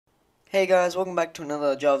Hey guys, welcome back to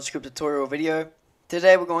another JavaScript tutorial video.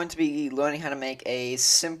 Today we're going to be learning how to make a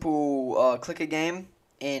simple clicker game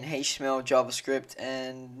in HTML, JavaScript,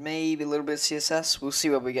 and maybe a little bit of CSS. We'll see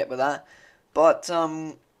what we get with that. But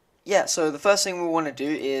yeah, so the first thing we want to do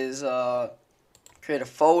is create a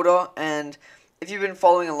folder. And if you've been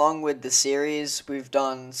following along with the series, we've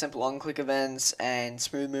done simple on-click events and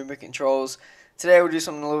smooth movement controls. Today we'll do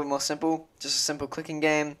something a little bit more simple, just a simple clicking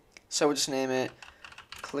game. So we'll just name it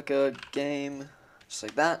clicker game, just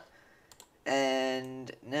like that.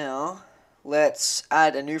 And now let's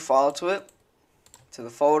add a new file to it, to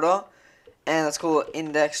the folder, and let's call it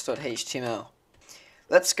index.html.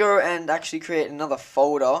 Let's go and actually create another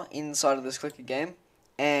folder inside of this clicker game,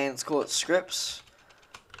 and let's call it scripts.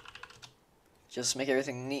 Just make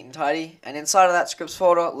everything neat and tidy, and inside of that scripts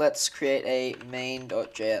folder, let's create a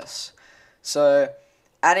main.js. So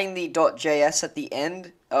adding the .js at the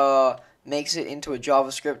end makes it into a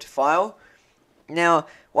JavaScript file. Now,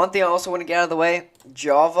 one thing I also want to get out of the way,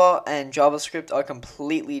 Java and JavaScript are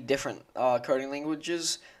completely different coding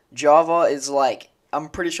languages. Java is like, I'm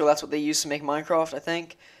pretty sure that's what they use to make Minecraft, I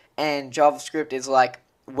think, and JavaScript is like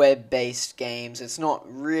web-based games. It's not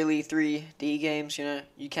really 3D games, you know.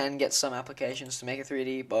 You can get some applications to make it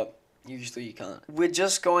 3D, but usually you can't. We're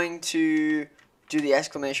just going to do the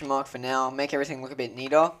exclamation mark for now, make everything look a bit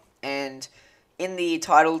neater, and in the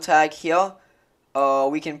title tag here,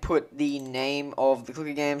 we can put the name of the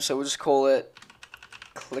clicker game, so we'll just call it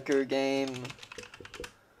clicker game,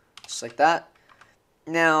 just like that.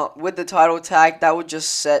 Now, with the title tag, that would just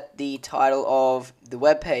set the title of the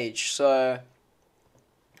web page. So,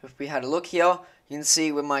 if we had a look here, you can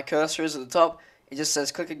see where my cursor is at the top, it just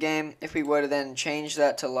says clicker game. If we were to then change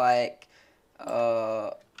that to like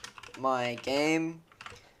my game,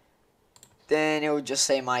 then it would just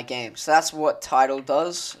say my game. So that's what title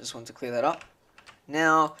does. I just want to clear that up.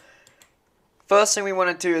 Now, first thing we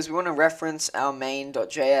want to do is we want to reference our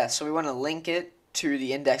main.js. So we want to link it to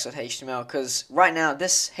the index.html, because right now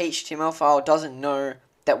this HTML file doesn't know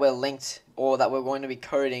that we're linked or that we're going to be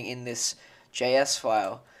coding in this JS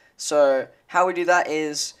file. So how we do that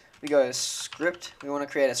is we go to script. We want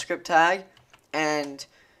to create a script tag and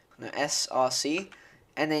src,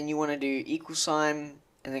 and then you want to do equal sign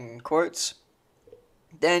and then quotes.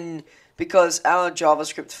 Then, because our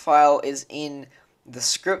JavaScript file is in the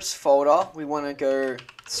scripts folder, we want to go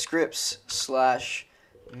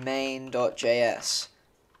scripts/main.js.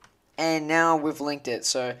 And now we've linked it,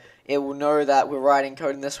 so it will know that we're writing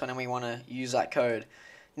code in this one and we want to use that code.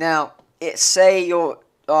 Now, say your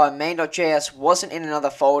main.js wasn't in another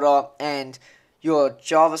folder and your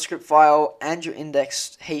JavaScript file and your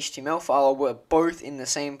index.html file were both in the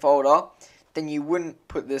same folder, then you wouldn't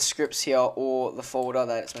put the scripts here or the folder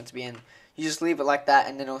that it's meant to be in. You just leave it like that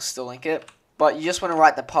and then it'll still link it. But you just want to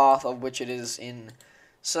write the path of which it is in.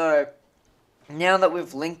 So, now that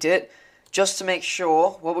we've linked it, just to make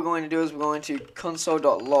sure, what we're going to do is we're going to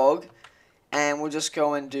console.log, and we'll just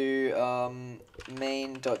go and do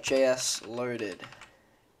main.js loaded.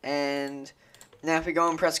 And now if we go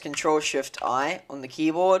and press Ctrl-Shift-I on the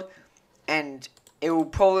keyboard, and it will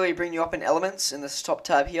probably bring you up in Elements in this top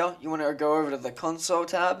tab here. You want to go over to the Console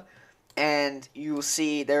tab, and you will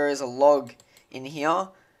see there is a log in here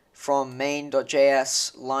from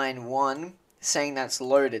main.js line 1 saying that's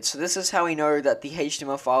loaded. So this is how we know that the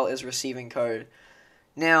HTML file is receiving code.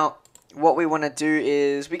 Now, what we want to do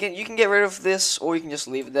is you can get rid of this, or you can just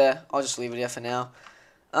leave it there. I'll just leave it there for now.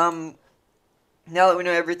 Now that we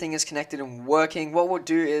know everything is connected and working, what we'll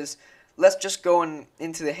do is let's just go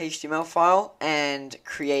into the HTML file and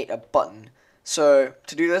create a button. So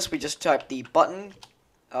to do this, we just type the button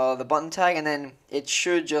tag, and then it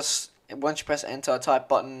should just, once you press enter, type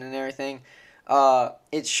button and everything,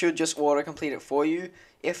 it should just auto-complete it for you.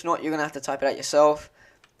 If not, you're going to have to type it out yourself.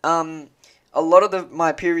 A lot of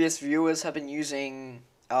my previous viewers have been using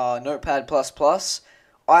Notepad++.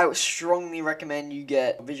 I strongly recommend you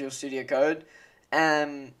get Visual Studio Code.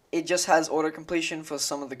 It just has auto-completion for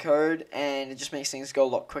some of the code, and it just makes things go a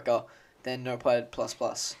lot quicker than Notepad++.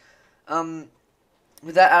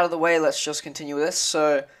 With that out of the way, let's just continue with this.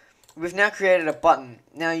 So, we've now created a button.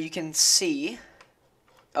 Now you can see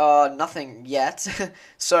nothing yet.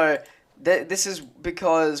 So, this is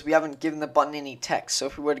because we haven't given the button any text. So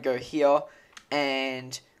if we were to go here,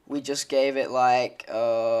 and we just gave it like,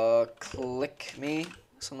 click me,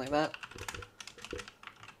 something like that.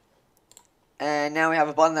 And now we have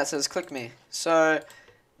a button that says click me. So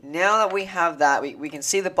now that we have that, we can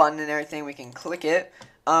see the button and everything, we can click it.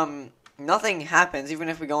 Nothing happens, even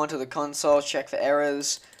if we go into the console, check for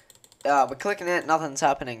errors. We're clicking it, nothing's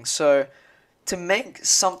happening. So to make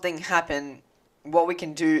something happen, what we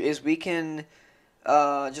can do is we can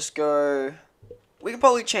just go. We can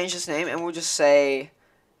probably change this name, and we'll just say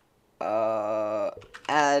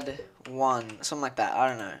add 1, something like that. I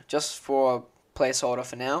don't know, just for a placeholder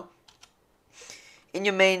for now. In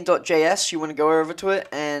your main.js, you want to go over to it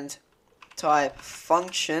and type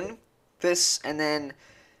function, this, and then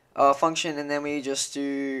function, and then we just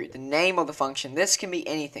do the name of the function. This can be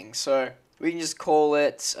anything, so we can just call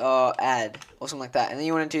it add or something like that. And then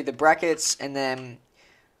you want to do the brackets, and then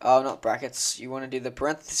not brackets, you want to do the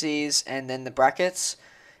parentheses and then the brackets.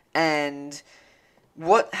 And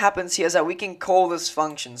what happens here is that we can call this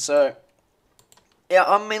function. So yeah,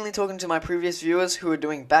 I'm mainly talking to my previous viewers who are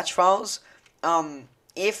doing batch files.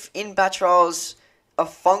 If in batch files a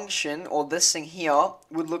function or this thing here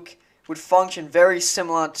would function very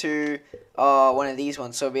similar to one of these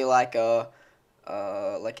ones, so it'd be like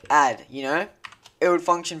add, you know, it would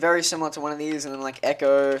function very similar to one of these, and then like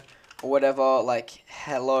echo or whatever, like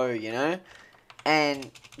hello, you know, and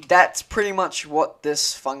that's pretty much what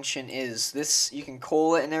this function is. This, you can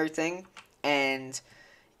call it and everything, and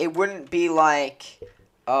it wouldn't be like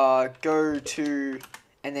go to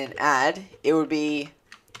and then add. It would be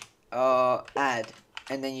add,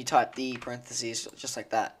 and then you type the parentheses just like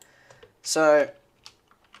that. So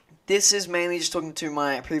this is mainly just talking to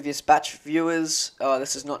my previous batch viewers.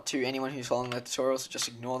 This is not to anyone who's following the tutorial, so just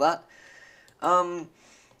ignore that.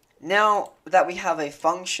 Now that we have a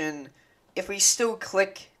function, if we still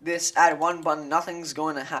click this add 1 button, nothing's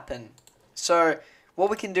going to happen. So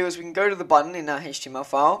what we can do is we can go to the button in our HTML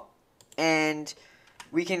file, and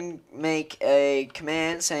we can make a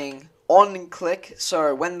command saying on click.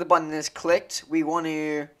 So when the button is clicked, we want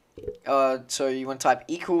to so you want to type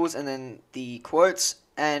equals and then the quotes,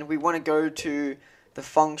 and we want to go to the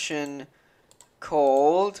function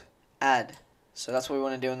called add. So that's what we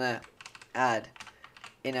want to do in there, add,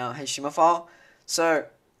 in our HTML file. So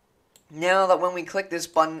now that when we click this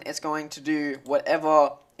button, it's going to do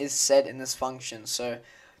whatever is said in this function. So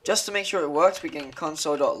just to make sure it works, we can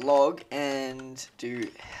console.log and do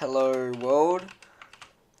hello world.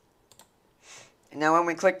 And now when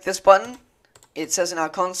we click this button, it says in our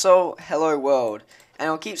console hello world, and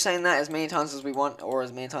it'll keep saying that as many times as we want, or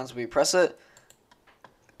as many times as we press it.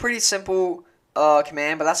 Pretty simple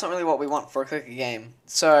command, but that's not really what we want for a clicker game.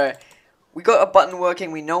 So we got a button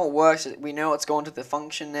working, we know it works, we know it's going to the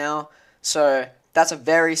function now. So that's a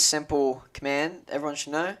very simple command, everyone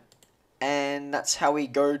should know. And that's how we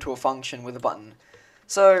go to a function with a button.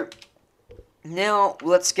 So now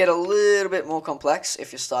let's get a little bit more complex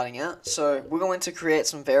if you're starting out. So we're going to create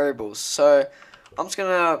some variables. So I'm just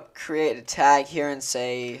going to create a tag here and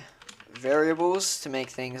say variables to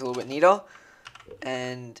make things a little bit neater.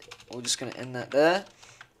 And we're just going to end that there.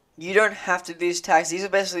 You don't have to do these tags. These are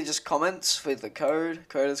basically just comments for the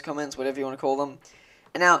coders comments, whatever you want to call them.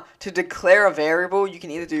 And now, to declare a variable, you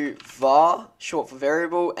can either do var, short for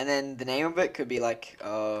variable, and then the name of it could be like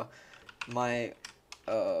my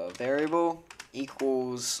variable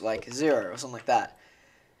equals like 0 or something like that.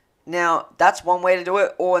 Now, that's one way to do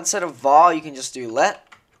it, or instead of var, you can just do let.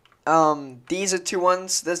 These are two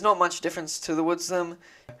ones. There's not much difference towards them.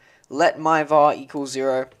 Let my var equals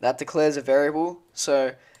 0, that declares a variable.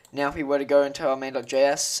 So now if we were to go into our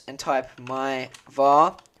main.js and type my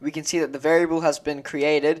var, we can see that the variable has been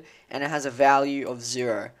created and it has a value of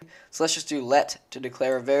 0. So let's just do let to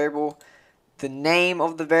declare a variable, the name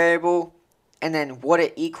of the variable, and then what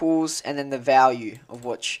it equals, and then the value of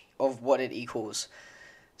what it equals.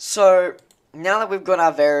 So now that we've got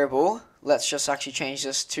our variable, let's just actually change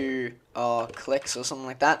this to clicks or something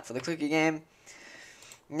like that for the clicker game.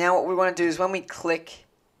 Now what we want to do is when we click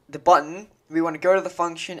the button, we want to go to the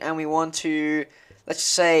function and we want to, let's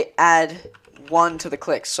just say, add 1 to the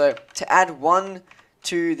clicks. So to add 1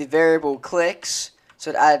 to the variable clicks,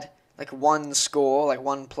 so to add like 1 score, like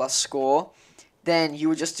 1 plus score, then you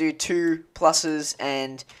would just do 2 pluses,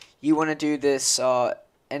 and you want to do this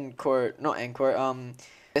end quote, not end quote,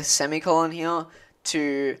 this semicolon here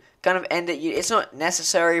to kind of end it. It's not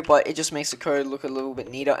necessary, but it just makes the code look a little bit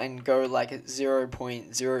neater and go like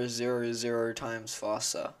 0.000 times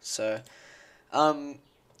faster. So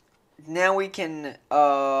now we can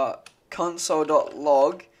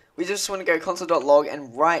console.log. We just want to go console.log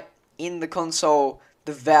and write in the console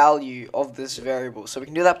the value of this variable. So we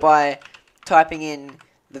can do that by typing in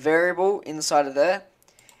the variable inside of there.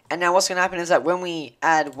 And now what's going to happen is that when we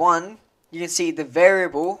add 1, you can see the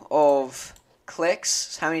variable of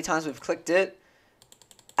clicks, how many times we've clicked it,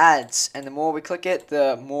 adds. And the more we click it,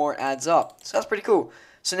 the more it adds up. So that's pretty cool.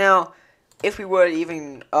 So now, if we were to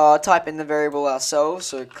even type in the variable ourselves,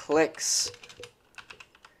 so clicks,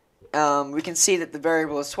 we can see that the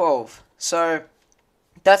variable is 12. So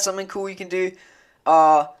that's something cool you can do.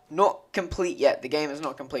 Not complete yet. The game is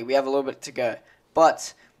not complete. We have a little bit to go.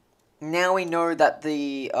 But now we know that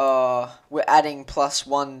we're adding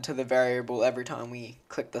 +1 to the variable every time we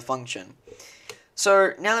click the function.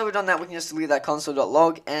 So now that we've done that, we can just delete that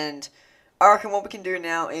console.log, and I reckon what we can do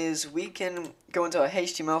now is we can go into a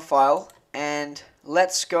HTML file, and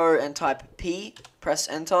let's go and type P, press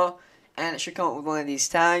enter, and it should come up with one of these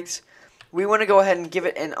tags. We want to go ahead and give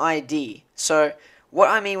it an ID. So what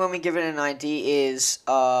I mean when we give it an ID is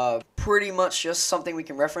pretty much just something we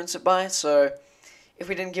can reference it by. So if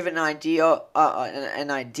we didn't give it an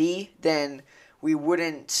ID, then we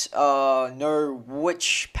wouldn't know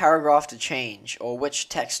which paragraph to change or which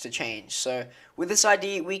text to change. So with this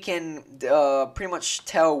ID, we can pretty much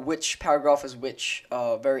tell which paragraph is which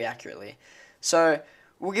very accurately. So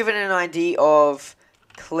we'll give it an ID of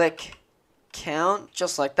click count,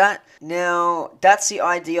 just like that. Now that's the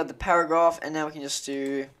ID of the paragraph, and now we can just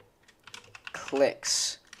do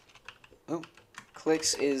clicks. Oop,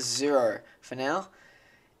 clicks is 0 for now.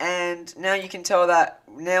 And now you can tell that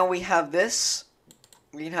now we have this.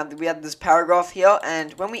 We have this paragraph here,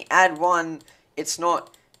 and when we add 1, it's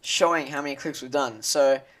not showing how many clicks we've done.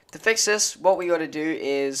 So to fix this, what we got to do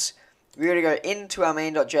is we got to go into our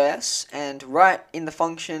main.js, and right in the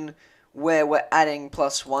function where we're adding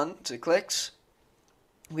 +1 to clicks,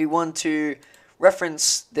 we want to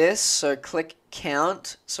reference this. So click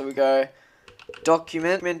count. So we go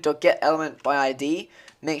document.getElement by ID.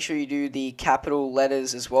 Make sure you do the capital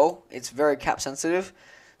letters as well. It's very cap sensitive.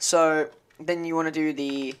 So then you want to do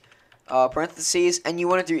the parentheses, and you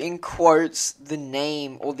want to do in quotes the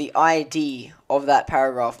name or the ID of that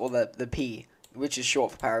paragraph, or the P, which is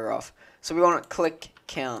short for paragraph. So we want to click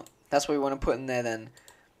count. That's what we want to put in there then.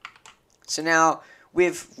 So now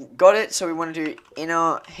we've got it, so we want to do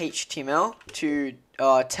inner HTML to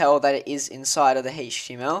tell that it is inside of the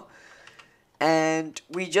HTML. And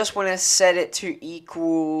we just want to set it to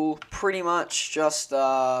equal pretty much just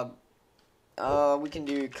we can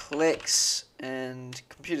do clicks, and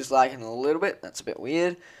computer's lagging a little bit. That's a bit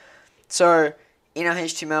weird. So in our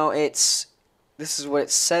HTML, this is what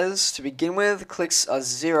it says to begin with. Clicks are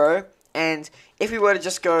 0, and if we were to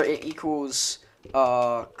just go it equals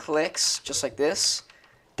clicks, just like this,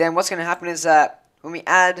 then what's going to happen is that when we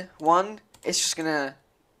add 1, it's just going to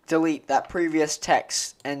delete that previous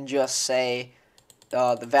text and just say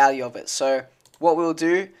the value of it. So what we'll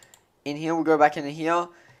do in here, we'll go back into here,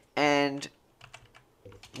 and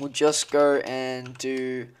we'll just go and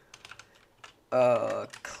do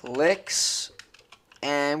clicks,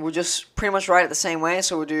 and we'll just pretty much write it the same way.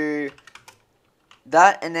 So we'll do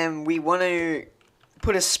that, and then we want to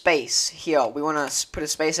put a space here. We want to put a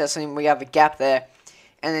space there so we have a gap there,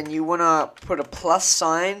 and then you want to put a plus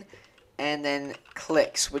sign and then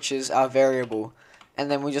clicks, which is our variable, and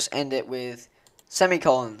then we just end it with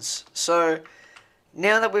semicolons. So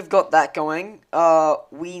now that we've got that going,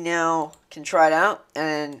 we now can try it out,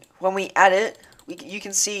 and when we add it, you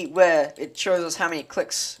can see where it shows us how many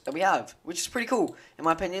clicks that we have, which is pretty cool in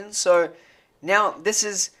my opinion. So now this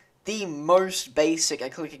is the most basic a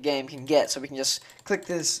clicker game can get. So we can just click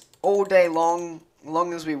this all day long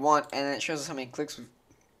as we want, and then it shows us how many clicks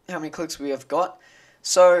we have got.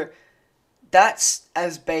 So that's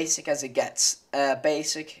as basic as it gets. A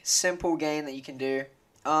basic, simple game that you can do.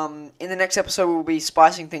 In the next episode, we'll be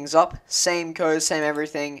spicing things up. Same code, same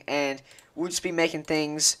everything, and we'll just be making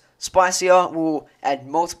things spicier. We'll add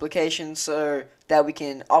multiplication so that we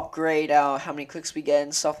can upgrade how many clicks we get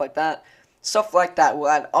and stuff like that. Stuff like that. We'll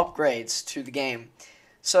add upgrades to the game.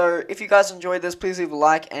 So if you guys enjoyed this, please leave a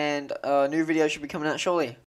like, and a new video should be coming out shortly.